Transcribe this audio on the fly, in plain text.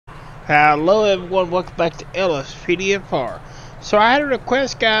Hello everyone, welcome back to LSPDFR. So I had a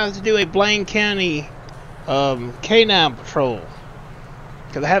request, guys, to do a Blaine County canine patrol,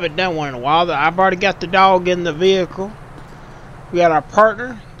 because I haven't done one in a while. I've already got the dog in the vehicle. We got our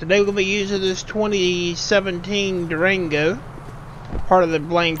partner. Today we're going to be using this 2017 Durango, part of the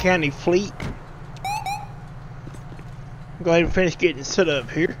Blaine County fleet. Go ahead and finish getting set up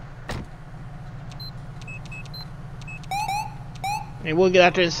here. And we'll get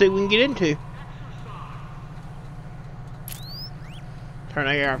out there and see what we can get into. Turn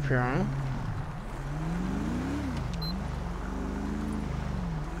that air up here on.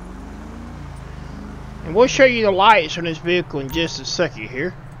 And we'll show you the lights on this vehicle in just a second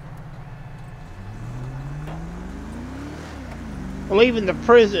here. We're leaving the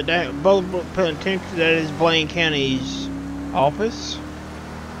prison at Bolingbrook Penitentiary, that is Blaine County's office.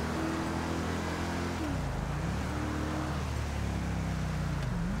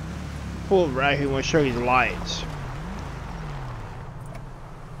 Pull it right here, we'll show you the lights.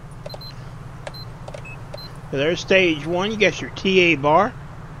 So there's stage 1, you got your TA bar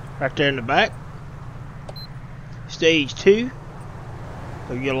right there in the back. Stage 2,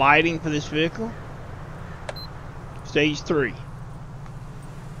 so your lighting for this vehicle. Stage 3,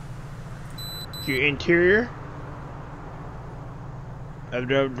 your interior of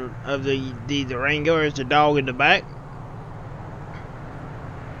the Durango. There's the dog in the back.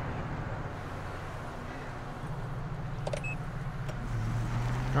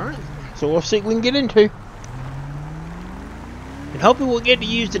 Alright, so we'll see what we can get into. And hopefully we'll get to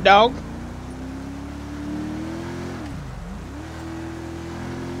use the dog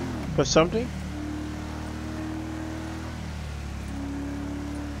for something.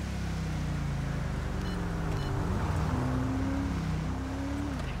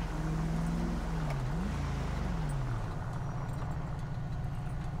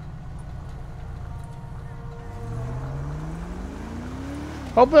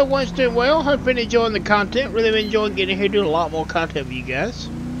 Hope everyone's doing well. Hope you're enjoying the content. Really been enjoying getting here, doing a lot more content for you guys.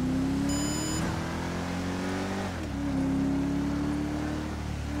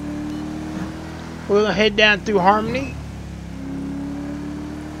 We're gonna head down through Harmony.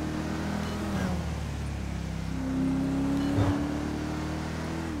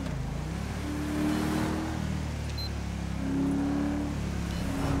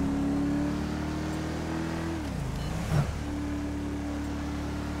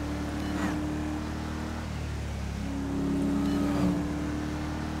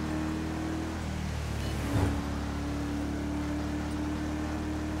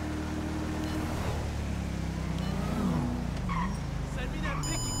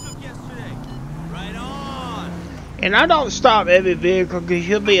 And I don't stop every vehicle because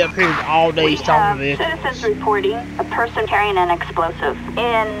you'll be up here all day stopping vehicles. Citizens reporting a person carrying an explosive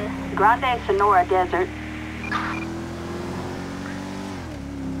in Grande Sonora Desert.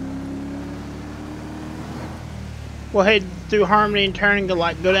 We'll head through Harmony and turn to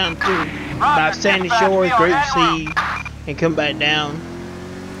go down through by Sandy Shores, Great Sea, and come back down.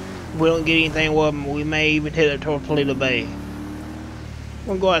 If we don't get anything with them, we may even head up toward Toledo Bay.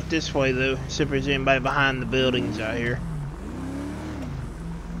 We'll go out this way though, see if there's anybody behind the buildings out here.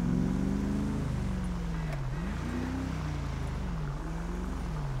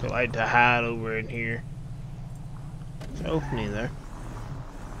 They like to hide over in here. There's an opening there.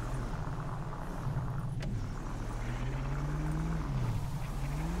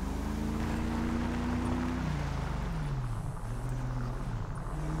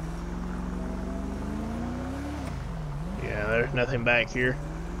 There's nothing back here.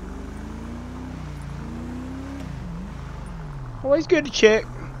 Always good to check.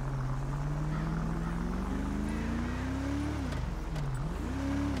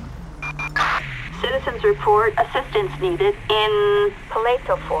 Citizens report assistance needed in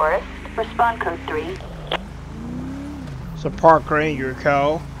Paleto Forest. Respond code 3. It's a park ranger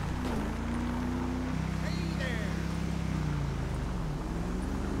call.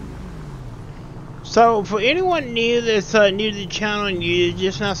 So, for anyone new that's new to the channel and you're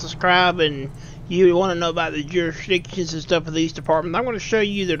just not subscribed and you want to know about the jurisdictions and stuff of these departments, I'm going to show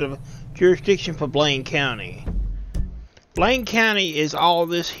you the jurisdiction for Blaine County. Blaine County is all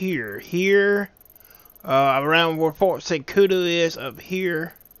this here. Here, around where Fort St. Cudo is, up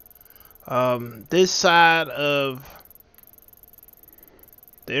here. This side of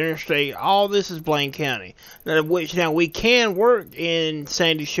the interstate, all this is Blaine County. Now we can work in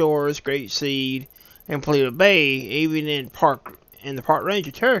Sandy Shores, Great Sea, and Toledo Bay, even in the Park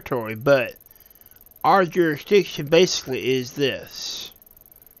Ranger territory, but our jurisdiction basically is this.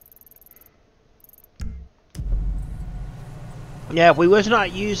 Now, if we was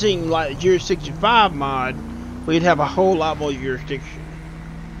not using like the Jurisdiction 5 mod, we'd have a whole lot more jurisdiction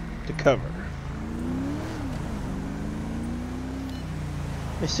to cover.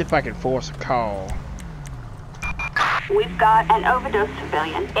 Let's see if I can force a call. We've got an overdose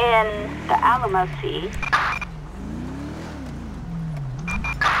civilian in the Alamo Sea.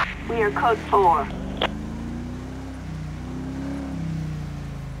 We are code 4.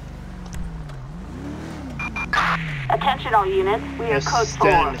 Attention all units, we are code 4.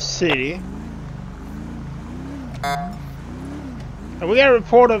 Down in the city. And we got a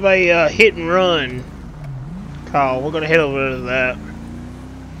report of a hit and run call. We're gonna head over to that.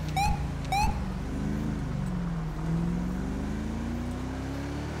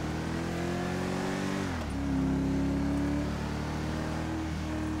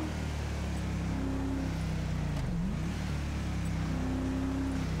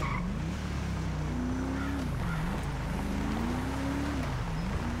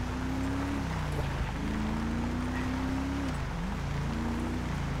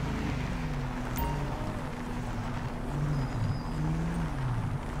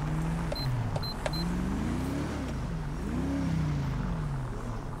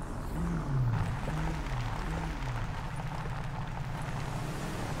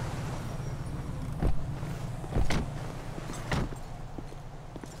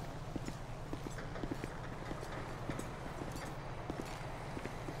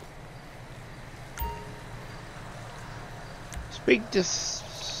 Speak to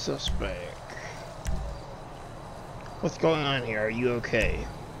suspect. What's going on here? Are you okay?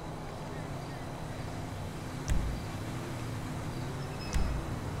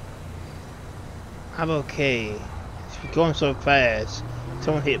 I'm okay. It's going so fast.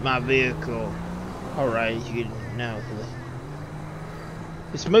 Someone hit my vehicle. Alright, you can now.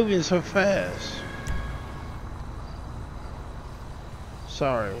 It's moving so fast.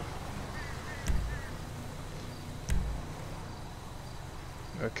 Sorry.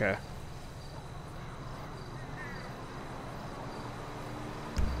 Okay.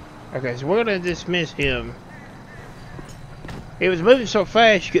 Okay, so we're gonna dismiss him. It was moving so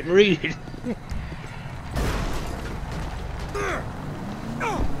fast you couldn't read it.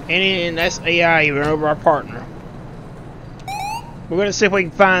 And that's AI, you ran over our partner. We're gonna see if we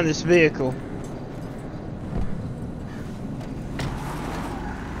can find this vehicle.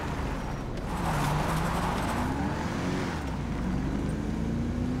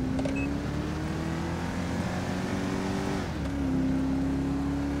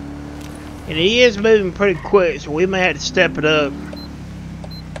 And he is moving pretty quick, so we may have to step it up.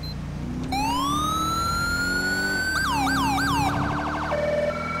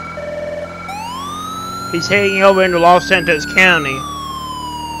 He's heading over into Los Santos County.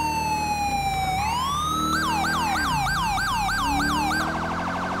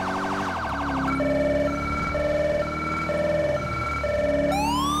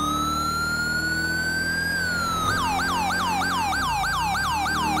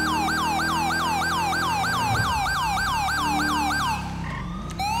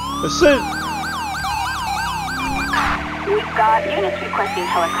 Pursuit. We've got units requesting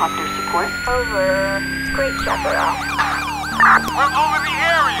helicopter support. Over. Great Chaparral. We're over the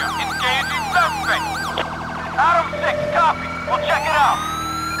area. Engaging suspect. Adam 6, copy. We'll check it out.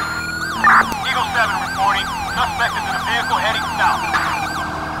 Eagle 7 reporting. Suspect is in a vehicle heading south.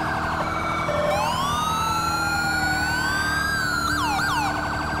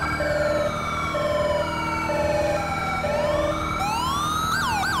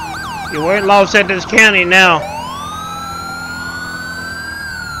 Yeah, we're in Los Santos County now.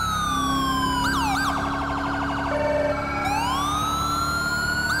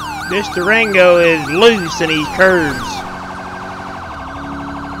 This Durango is loose in these curves.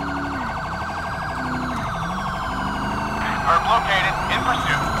 Herb located, in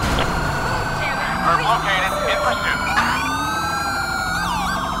pursuit. Herb located, in pursuit.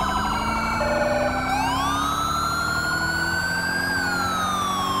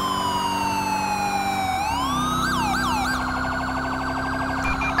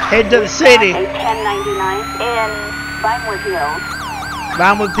 Head to the city. A 1099 in Vinewood Hills.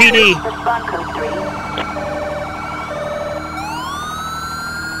 Vinewood PD. Respond code 3.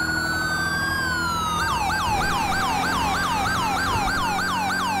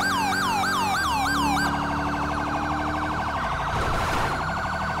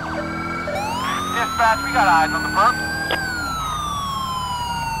 Dispatch, we got eyes on the perp.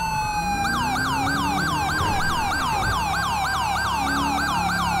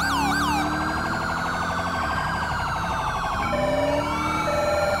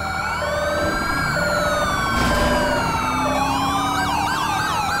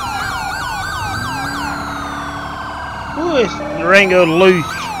 It's Durango loose.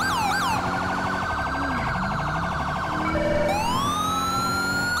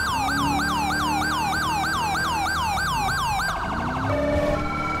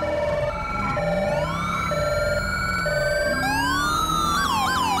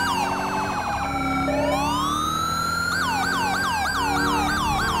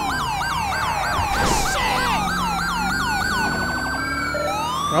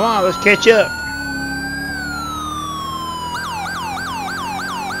 Come on, let's catch up.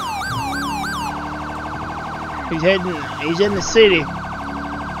 He's in the city.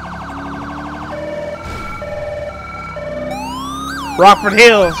 Rockford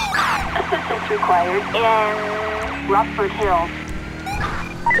Hills. Assistance required in Rockford Hills.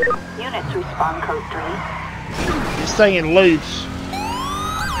 Units respond code 3. This thing is loose.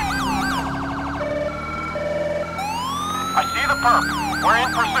 I see the perp. We're in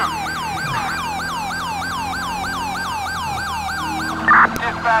pursuit.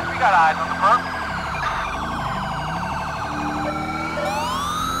 Dispatch, we got eyes on the perp.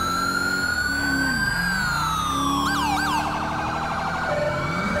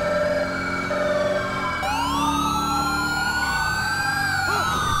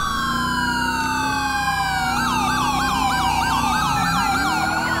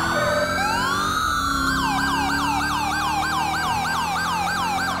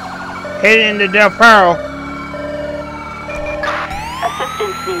 Heading into Del Perro.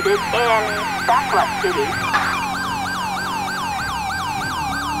 Assistance needed in Backlot City.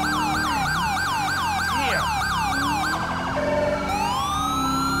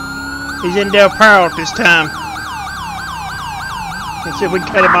 He's in Del Perro at this time. Let's see if we can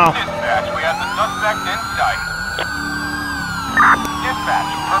cut him off. Dispatch, we have the suspect in sight. Dispatch,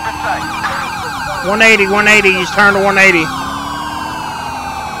 perp in sight. 180, 180. He's turned to 180.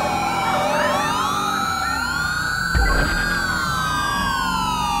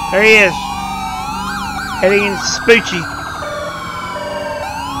 There he is. Heading into Spoochie.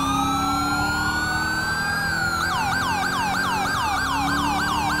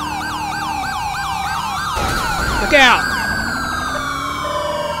 Look out!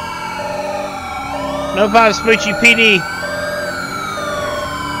 Notify Spoochie PD.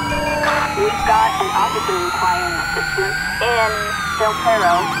 We've got an officer requiring assistance in Del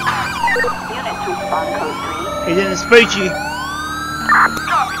Perro. Units respond code 3. He's in the Spoochie.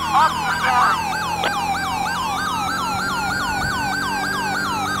 Copy. Officers en route.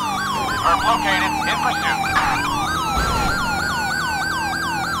 Perp located. In pursuit.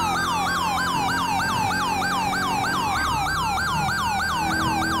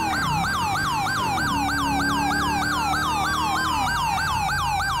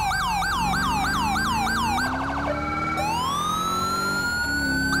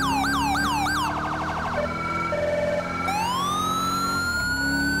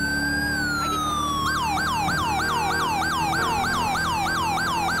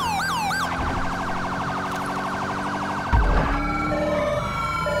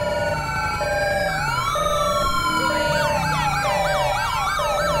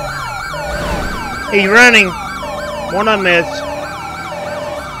 He's running. One of them is.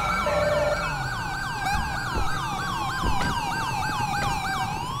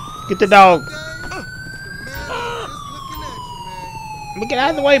 Get the dog. Let me get out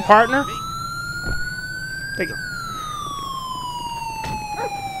of the way, partner. Take it.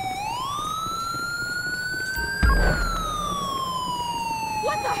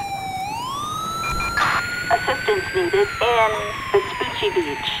 Assistance needed in Vespucci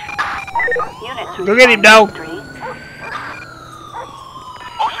Beach. Units Go get him, dog. 3. Ocean 1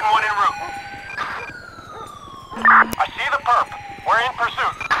 en route. I see the perp. We're in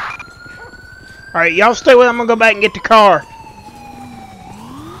pursuit. Alright, y'all stay with him. I'm gonna go back and get the car.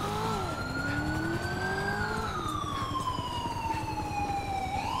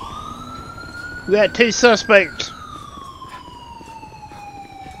 We got 2 suspects.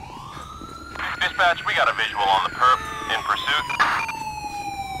 Dispatch, we got a visual on the perp. In pursuit.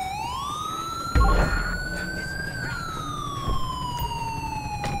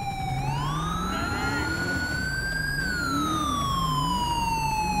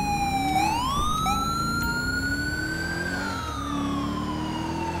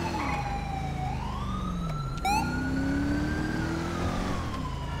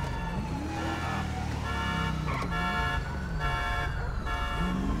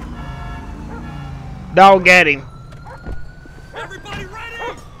 Dog at him. Everybody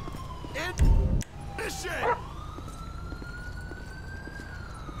ready? In mission.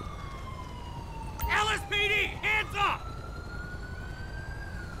 LSPD, hands up!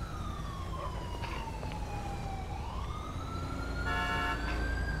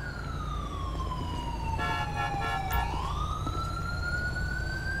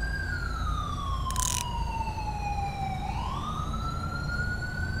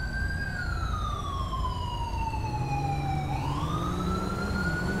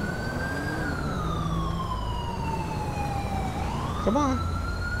 Come on.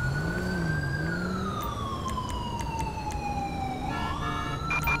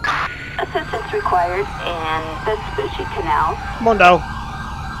 Assistance required in the Vespucci Canal. Come on, dog.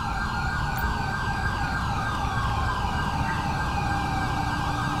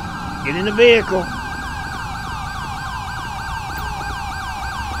 Get in the vehicle.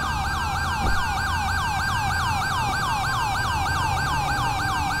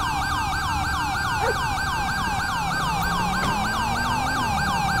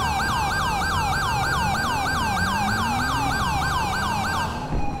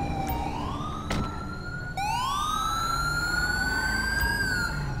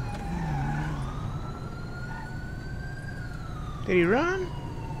 Did he run?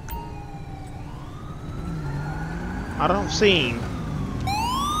 I don't see him.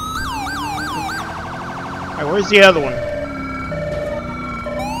 Hey, where's the other one?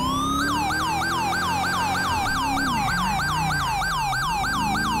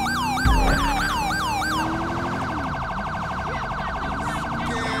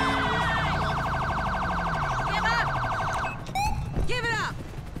 Give up! Give it up!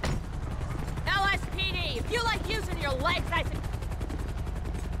 LSPD, if you like using your legs, I suggest...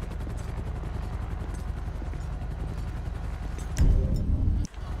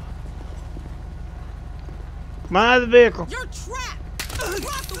 Come out of the vehicle. You're trapped!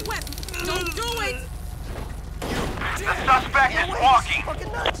 Drop the weapon! Don't do it! The suspect is walking.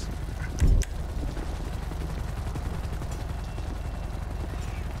 Fucking nuts.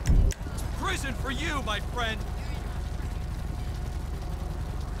 Prison for you, my friend.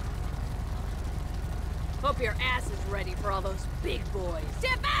 Hope your ass is ready for all those big boys.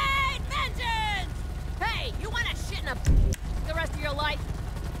 Divine vengeance! Hey, you wanna shit in a the rest of your life?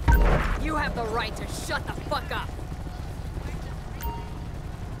 You have the right to shut the fuck up.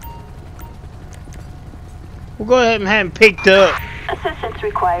 We'll go ahead and have him picked up. Assistance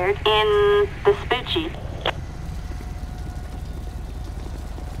required in the Vespucci.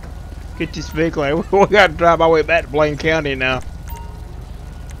 Get this vehicle out. We gotta drive my way back to Blaine County now.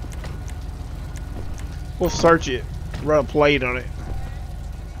 We'll search it. Run a plate on it.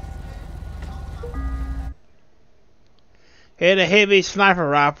 Had a heavy sniper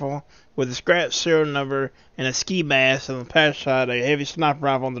rifle with a scratch serial number and a ski mask on the passenger side, a heavy sniper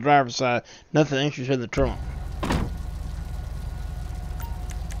rifle on the driver's side, nothing interesting in the trunk.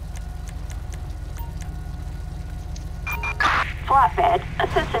 Flatbed.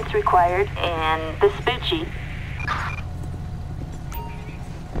 Assistance required in the Vespucci.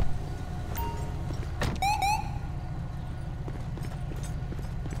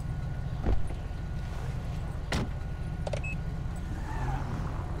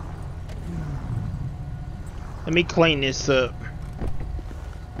 Let me clean this up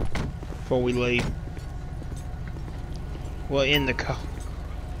before we leave. We'll end the call.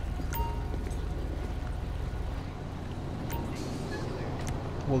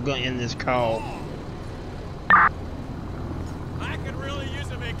 We're gonna end this call. I could really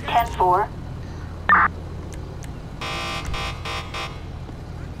use a vacation. 10-4.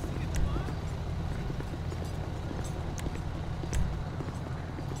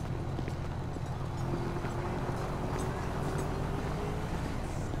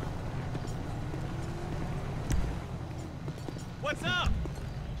 What's up?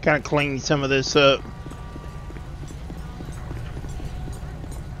 Gotta clean some of this up.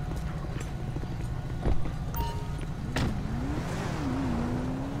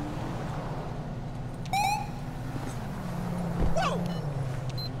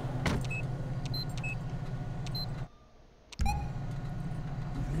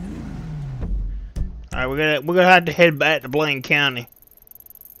 Alright, we're gonna have to head back to Blaine County.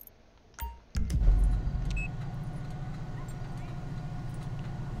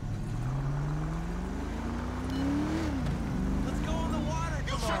 Let's go on the water.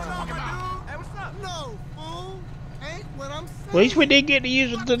 You shut up, dude. Hey, what's up? No, fool. Ain't what I'm saying. At least we did get to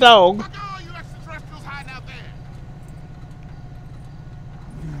use the dog. Look at all you extraterrestrials hiding out there.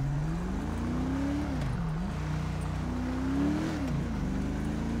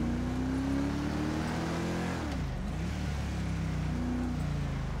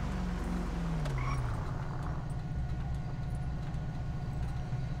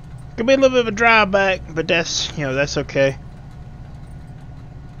 Could be a little bit of a drive back, but that's, you know, that's okay.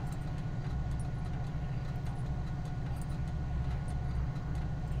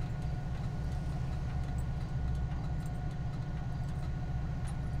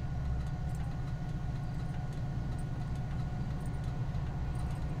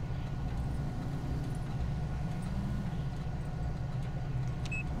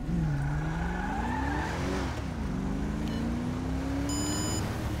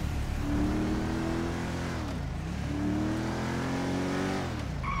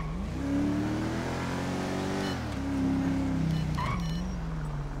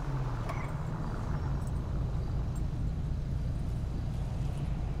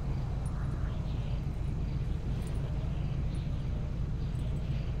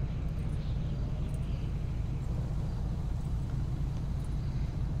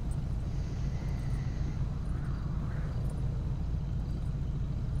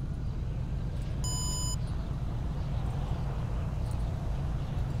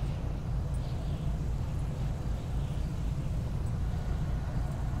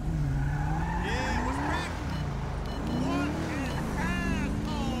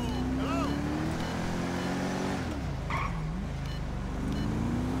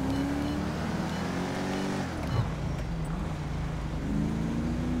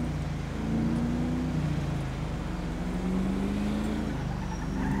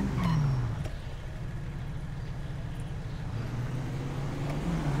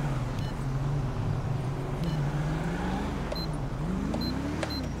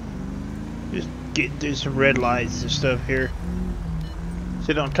 getting through some red lights and stuff here,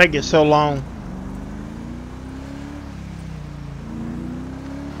 so it don't take it so long.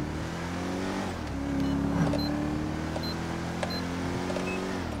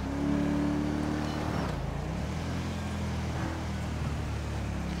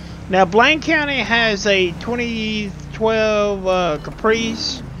 Now, Blaine County has a 2012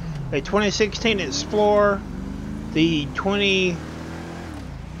 Caprice, a 2016 Explorer, the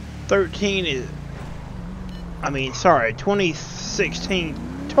 2016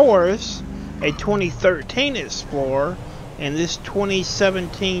 Taurus, a 2013 Explorer, and this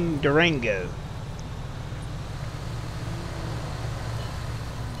 2017 Durango.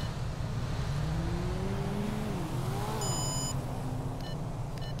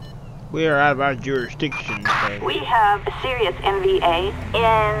 We are out of our jurisdiction. So. We have a serious MVA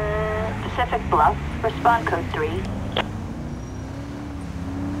in Pacific Bluff. Respond code 3.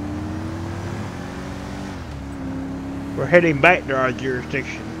 We're heading back to our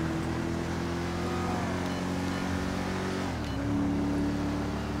jurisdiction.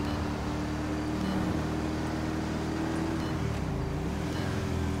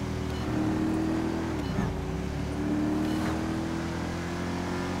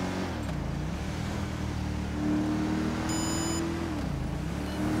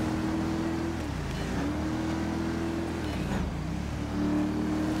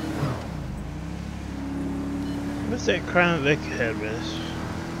 What's that Crown Vic ahead of us?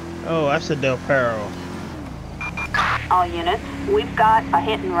 Oh, that's the Del Perro. All units, we've got a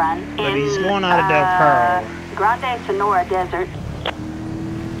hit and run But he's going out of Del Perro. Grande Sonora Desert.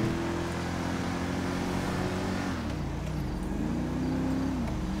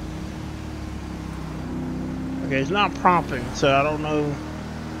 Okay, it's not prompting, so I don't know.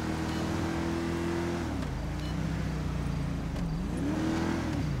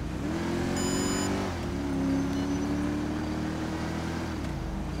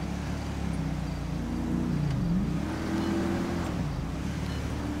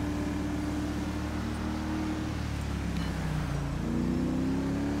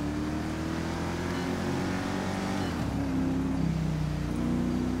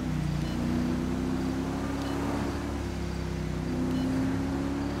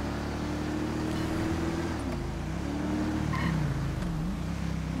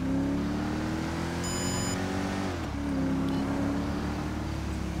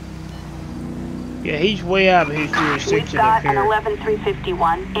 Yeah, he's way out of his We've jurisdiction got up here. an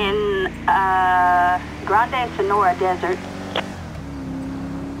 11351 in Grande Sonora Desert.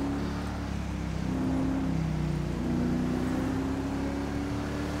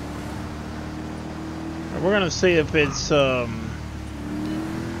 We're gonna see if it's when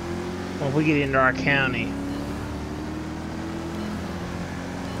we get into our county.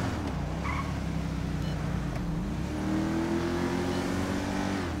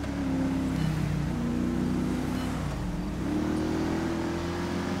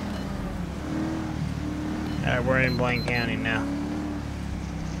 Alright, we're in Blaine County now.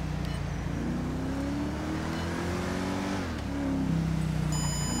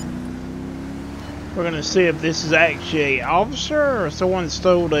 We're gonna see if this is actually an officer or someone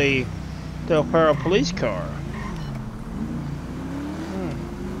stole a Del Perro police car.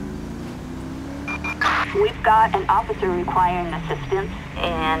 We've got an officer requiring assistance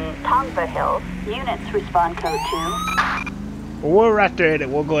in Tongva Hills. Units respond code 2. Well, we're right there at it.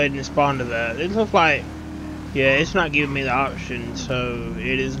 We'll go ahead and respond to that. It looks like, yeah, it's not giving me the option, so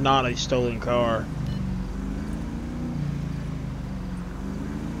it is not a stolen car.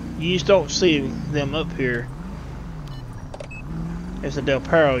 You just don't see them up here. It's a Del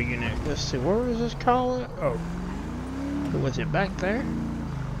Perro unit. Let's see, where was this call at? Oh, was it back there?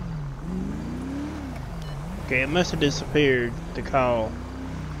 Okay, it must have disappeared, the call.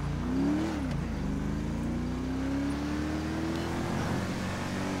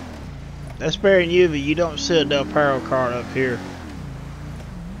 That's very new, but you don't see a Del Perro car up here.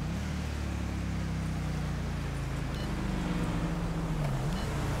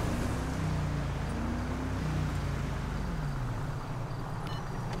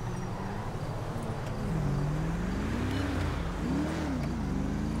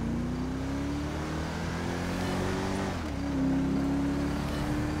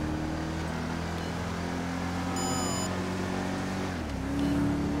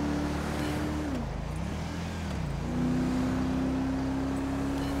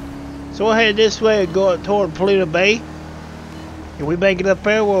 So we'll head this way and go up toward Paleto Bay. If we make it up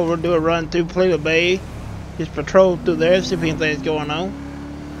there, we'll do a run through Paleto Bay. Just patrol through there, see if anything's going on.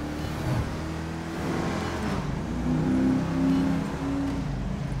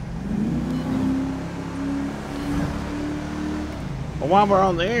 Well, while we're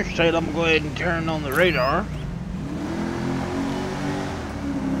on the interstate, I'm going to go ahead and turn on the radar.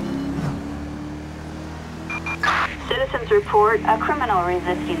 Citizens report a criminal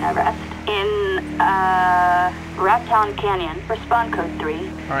resisting arrest in Raptown Canyon. Respond code 3.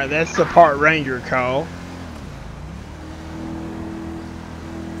 Alright, that's the park ranger call.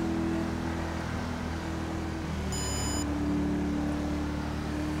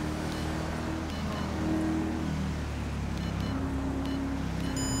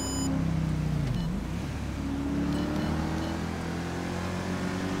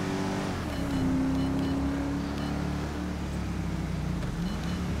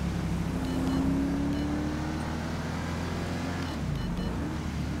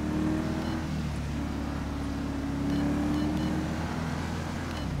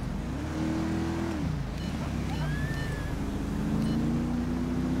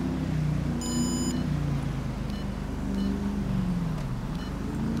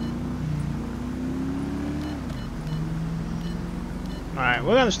 Alright,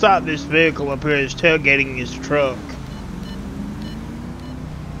 we're gonna stop this vehicle up here that's tailgating his truck.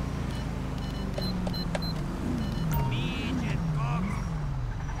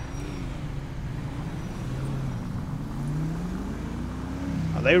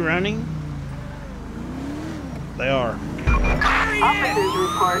 Are they running? They are. Officers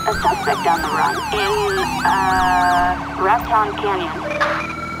report a suspect on the run in Raptown Canyon.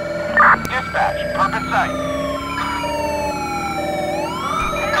 Dispatch, perfect sight.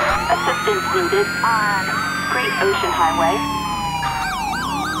 Assistance needed on Great Ocean Highway.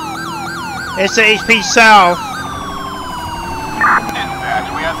 SHP South. Dispatch,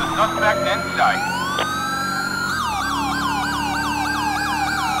 we have the suspect in sight.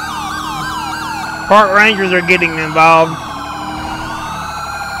 Park rangers are getting involved.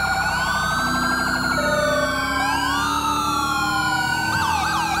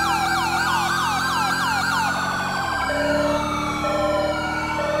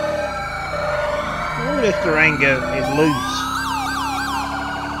 This Durango is loose.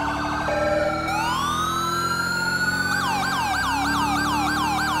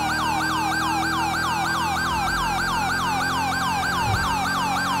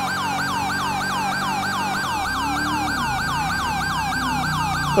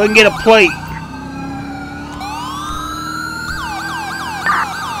 We can get a plate.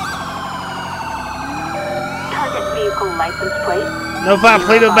 Target vehicle license plate. No five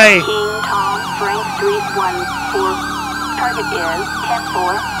plate obey. Frank 314. Target is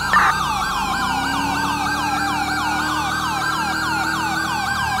 10-4.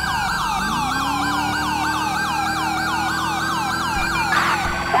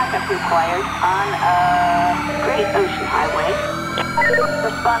 Backup required on Great Ocean Highway.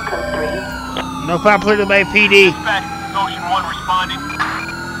 Respond code 3. No five plate obey PD. Dispatch, Ocean 1 responding.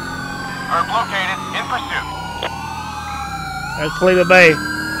 Herb located, in pursuit. That's plate obey.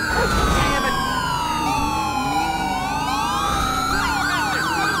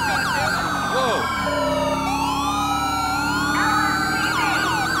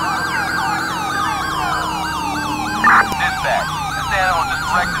 Dispatch, this animal just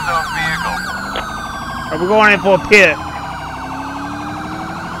wrecked his own vehicle. Alright, we're going in for a pit.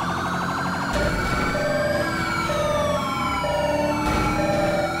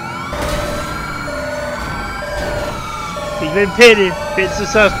 He's been pitted. Pit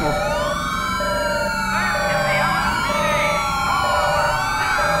successful.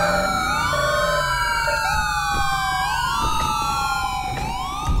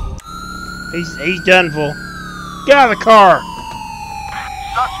 He's done for. Get out of the car.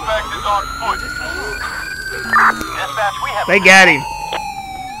 Suspect is on foot. Dispatch, we have... They got him.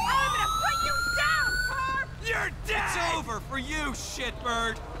 I'm gonna put you down, Herb! You're dead! It's over for you,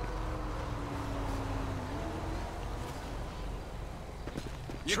 shitbird!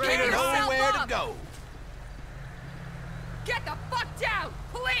 You Get don't know yourself where up. to go. Get the fuck down!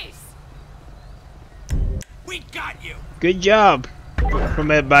 Police! We got you! Good job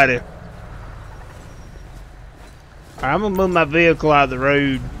from everybody. Alright, I'm gonna move my vehicle out of the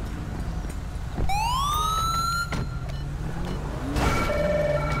road.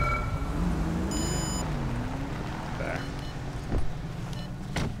 There.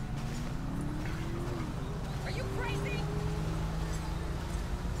 Are you crazy?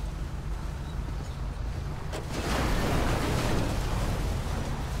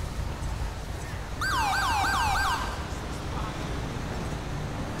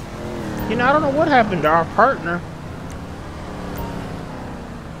 You know, I don't know what happened to our partner.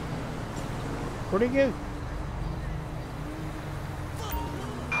 Where'd he go?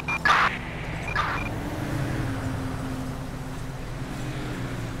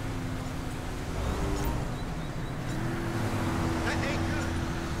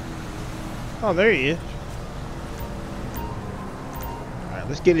 Oh, there he is. Alright,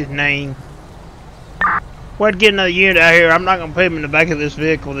 let's get his name. We'll get another unit out here. I'm not going to put him in the back of this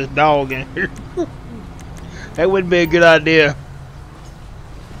vehicle, this dog in here. That wouldn't be a good idea.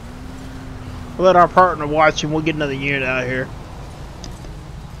 We'll let our partner watch him. We'll get another unit out here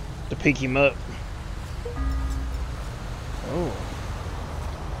to pick him up. Oh.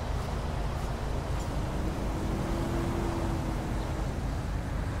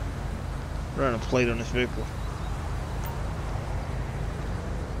 Run a plate on this vehicle.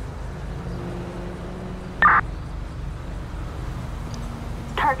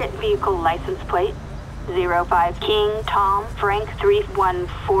 Target vehicle license plate 05 King Tom Frank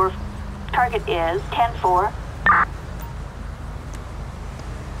 314. Target is 10-4.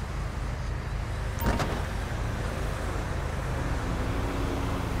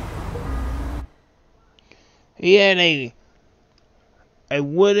 He had a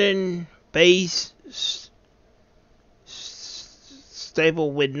wooden base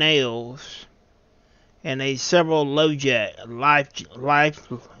stable with nails and several life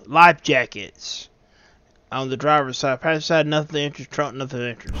jackets on the driver's side. Passenger side, nothing of interest. Trunk, nothing of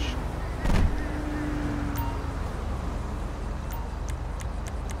interest.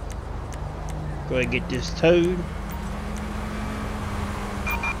 Go ahead and get this towed.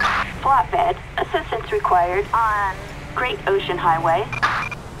 Flatbed. Assistance required on Great Ocean Highway.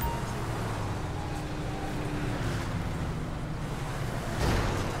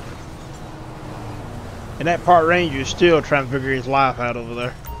 And that park ranger is still trying to figure his life out over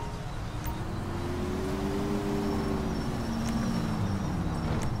there.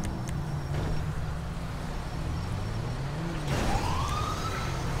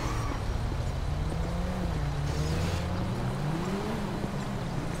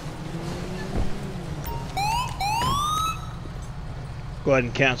 Go ahead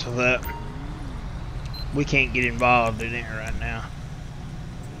and cancel that. We can't get involved in it right now.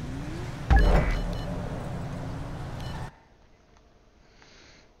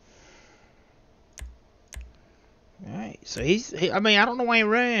 Alright, so I mean, I don't know why he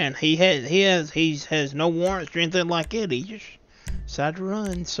ran. He has no warrants or anything like that. He just decided to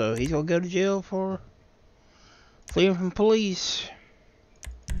run, so he's gonna go to jail for fleeing from police,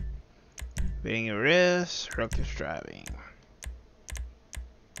 being arrested, reckless driving.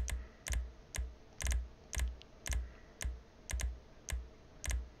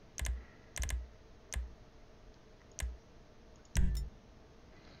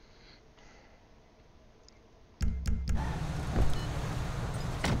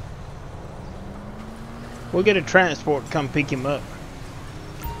 We'll get a transport to come pick him up.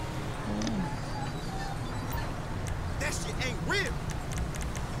 That shit ain't real.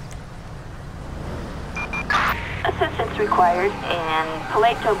 Assistance required in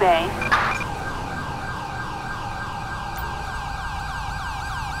Paleto Bay.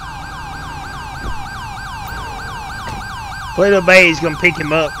 Paleto Bay is gonna pick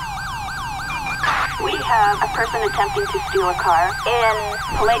him up. We have a person attempting to steal a car in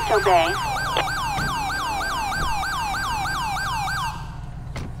Paleto Bay.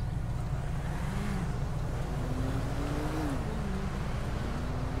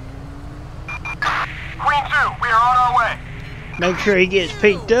 Queen 2, we are on our way. Make sure he gets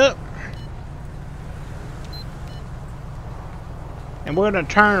picked up. And we're gonna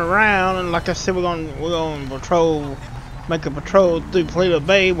turn around, and like I said, we're gonna patrol, make a patrol through Paleto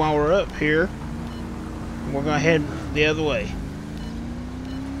Bay while we're up here. And we're gonna head the other way.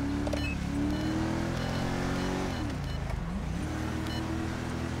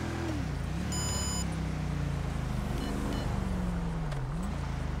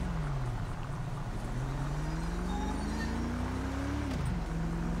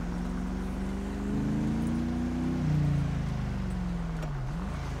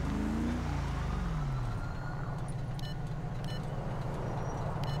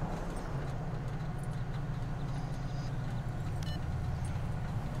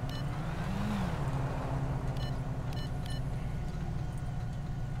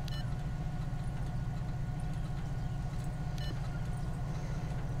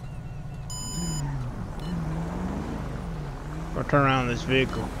 Or turn around this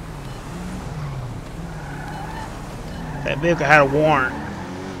vehicle. That vehicle had a warrant.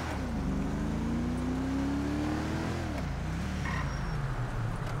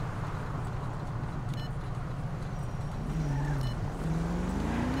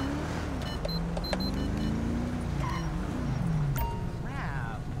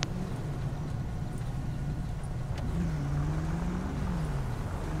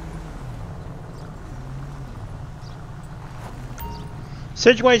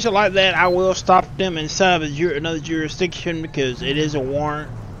 Situation like that, I will stop them inside of another jurisdiction because it is a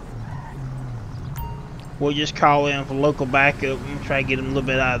warrant. We'll just call in for local backup and try to get them a little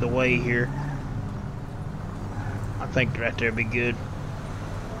bit out of the way here. I think right there would be good.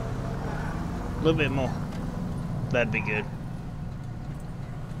 A little bit more. That'd be good.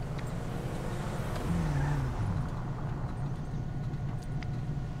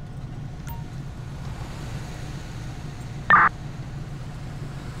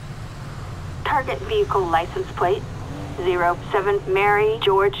 Target vehicle license plate 07 Mary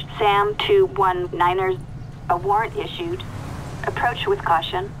George Sam 219ers. A warrant issued. Approach with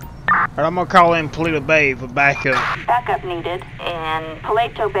caution. Alright, I'm gonna call in Paleto Bay for backup. Backup needed in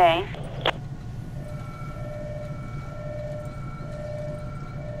Paleto Bay.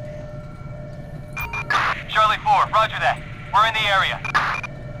 Charlie 4, roger that. We're in the area.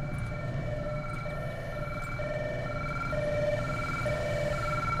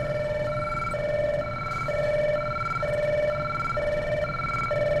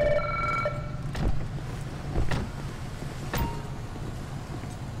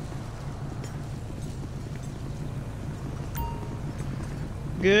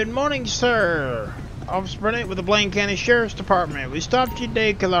 Good morning, sir. Officer Burnett with the Blaine County Sheriff's Department. We stopped you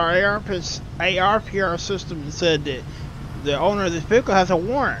today because our ARPR system said that the owner of this vehicle has a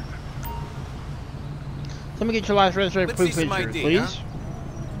warrant. Let me get your license registration proof picture, please. Huh?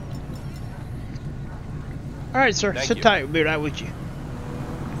 Alright, sir. Thank Sit you. tight. We'll be right with you.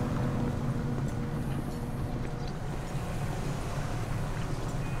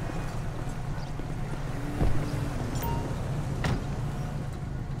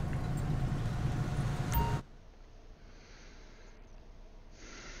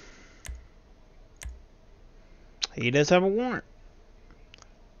 He does have a warrant.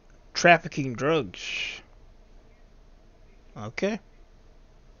 Trafficking drugs. Okay.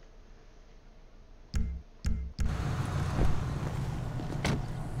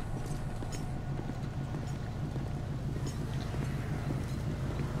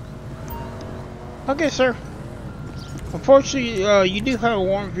 Okay, sir. Unfortunately, you do have a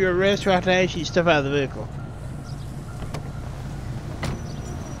warrant for your arrest. We'll have to ask you to step out of the vehicle.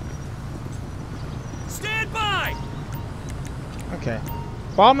 Stand by! Okay.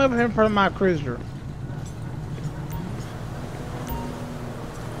 Follow me up here in front of my cruiser.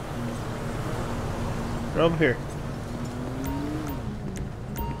 Right over here.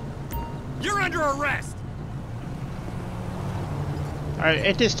 You're under arrest! Alright,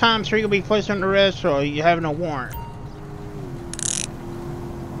 at this time, sir, you'll be placed under arrest or you having a warrant.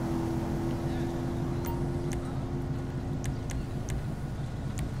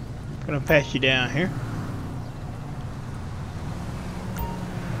 Gonna pass you down here.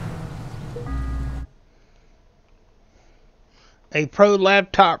 A pro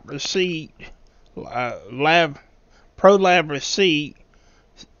laptop receipt, pro lab receipt,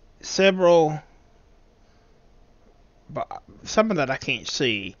 several, some of that I can't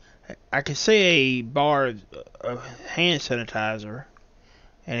see. I can see a bar of hand sanitizer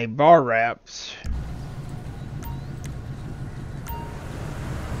and a bar wraps.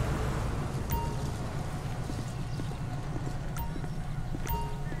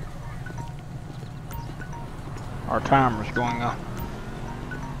 Our timer's going on.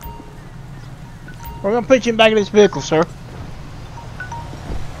 We're gonna put you back in this vehicle, sir.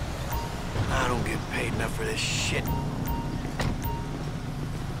 I don't get paid enough for this shit.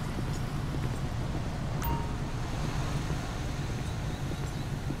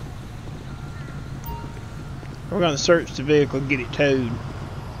 We're gonna search the vehicle and get it towed.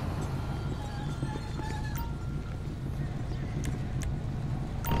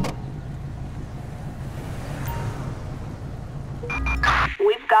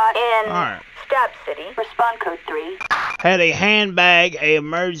 We've got in Alright. Stab City. Respond code 3. Had a handbag, a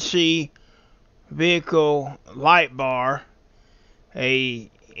emergency vehicle light bar, a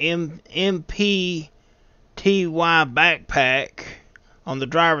MPTY backpack on the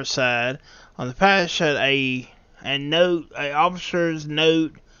driver's side. On the passenger side, a officer's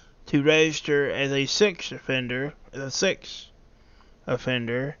note to register as a sex offender, a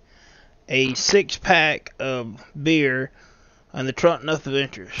 6-pack of beer on the trunk, nothing of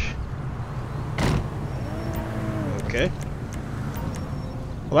interest. Okay.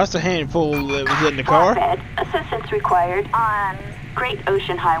 Well, that's a handful that was in the car. Flatbed. Assistance required on Great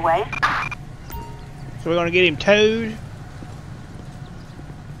Ocean Highway. So we're gonna get him towed.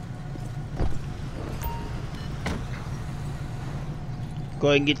 Go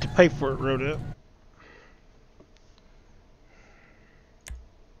ahead and get the paperwork wrote up.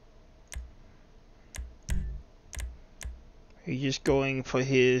 He's just going for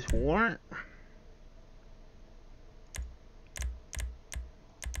his warrant.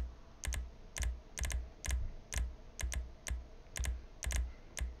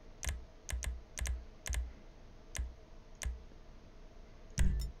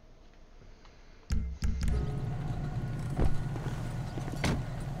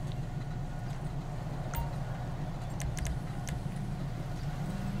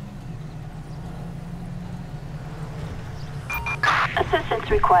 Assistance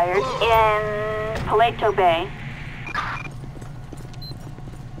required in Paleto Bay.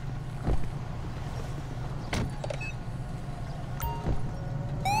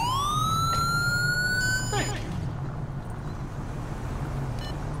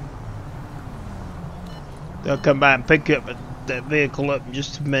 They'll come by and pick up that vehicle up in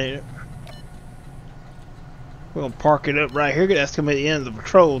just a minute. We'll park it up right here. That's going to be the end of the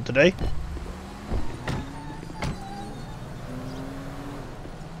patrol today.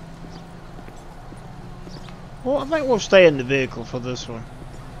 Well, I think we'll stay in the vehicle for this one.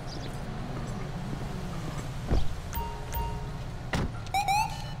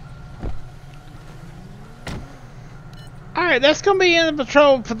 Alright, that's going to be the end of the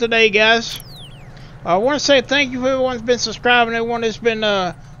patrol for today, guys. I want to say thank you for everyone that's been subscribing, everyone that's been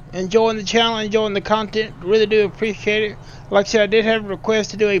enjoying the channel, enjoying the content. Really do appreciate it. Like I said, I did have a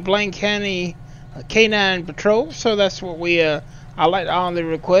request to do a Blaine County K9 patrol, so that's what we I like to honor the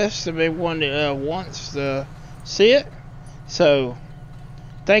request of everyone that wants to see it. So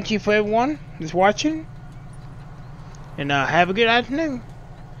thank you for everyone that's watching, and have a good afternoon.